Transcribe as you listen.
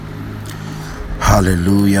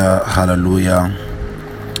Hallelujah, hallelujah.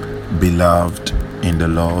 Beloved in the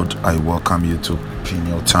Lord, I welcome you to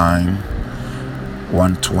Peniel time,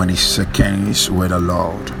 120 seconds with the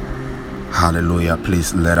Lord. Hallelujah.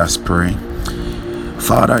 Please let us pray.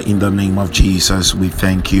 Father, in the name of Jesus, we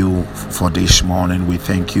thank you for this morning. We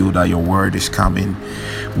thank you that your word is coming.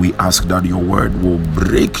 We ask that your word will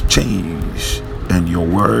break chains and your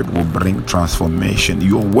word will bring transformation.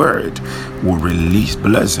 Your word will release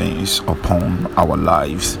blessings upon our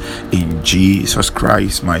lives. In Jesus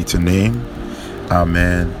Christ's mighty name,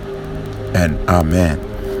 amen and amen.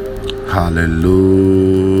 Hallelujah.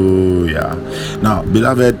 Now,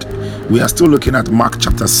 beloved, we are still looking at Mark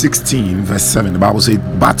chapter 16 verse 7. The Bible says,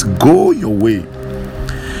 but go your way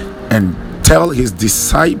and tell his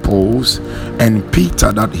disciples and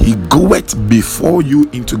Peter that he goeth before you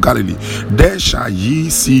into Galilee. There shall ye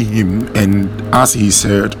see him, and as he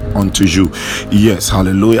said unto you. Yes,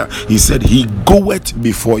 hallelujah. He said he goeth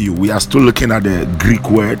before you. We are still looking at the Greek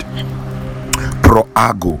word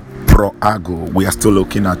proago. We are still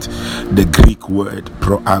looking at the Greek word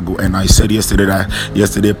proago, and I said yesterday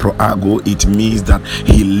proago, it means that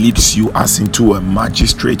he leads you as into a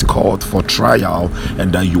magistrate court for trial,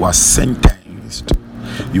 and that you are sentenced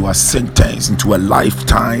into a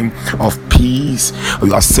lifetime of peace, or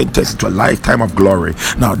you are sentenced into a lifetime of glory.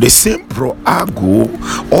 Now, the same proago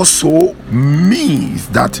also means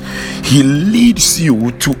that he leads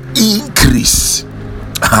you to increase.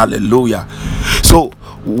 Hallelujah. So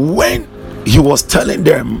when he was telling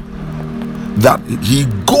them that he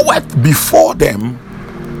goeth before them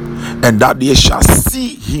and that they shall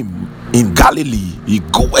see him in Galilee, he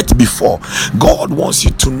goeth before. God wants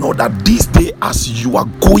you to know that this day, as you are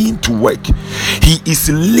going to work, he is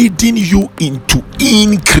leading you into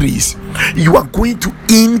increase. You are going to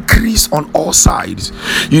increase on all sides.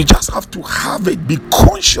 You just have to have it. Be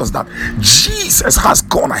conscious that Jesus has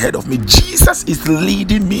gone ahead of me. Jesus is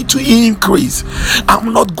leading me to increase.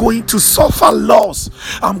 I'm not going to suffer loss.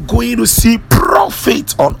 I'm going to see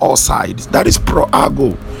profit on all sides. That is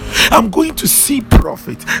proago. I'm going to see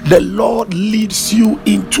profit. The Lord leads you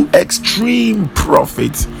into extreme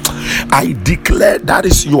profit. I declare that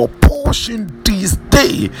is your portion this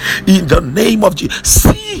day in the name of Jesus.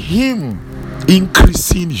 See him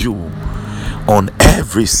increasing you on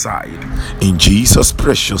every side in Jesus'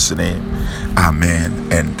 precious name.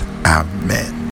 Amen and amen.